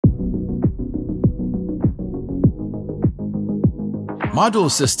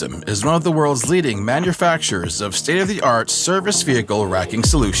Modul-System is one of the world's leading manufacturers of state-of-the-art service vehicle racking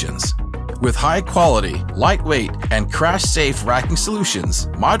solutions. With high-quality, lightweight, and crash-safe racking solutions,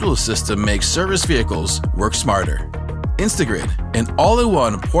 Modul-System makes service vehicles work smarter. Instagrid, an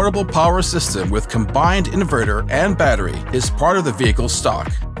all-in-one portable power system with combined inverter and battery, is part of the vehicle's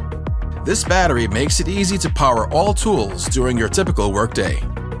stock. This battery makes it easy to power all tools during your typical workday.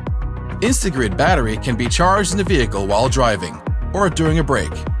 Instagrid battery can be charged in the vehicle while driving or during a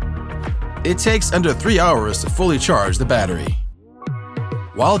break. It takes under 3 hours to fully charge the battery.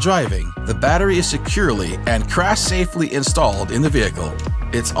 While driving, the battery is securely and crash-safely installed in the vehicle.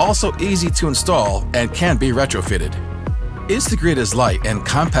 It's also easy to install and can be retrofitted. Instagrid is light and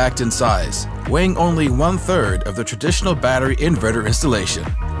compact in size, weighing only 1/3 of the traditional battery inverter installation,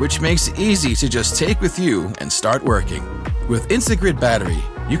 which makes it easy to just take with you and start working. With Instagrid battery,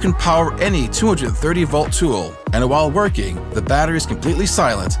 you can power any 230-volt tool, and while working, the battery is completely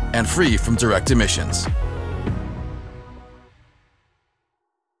silent and free from direct emissions.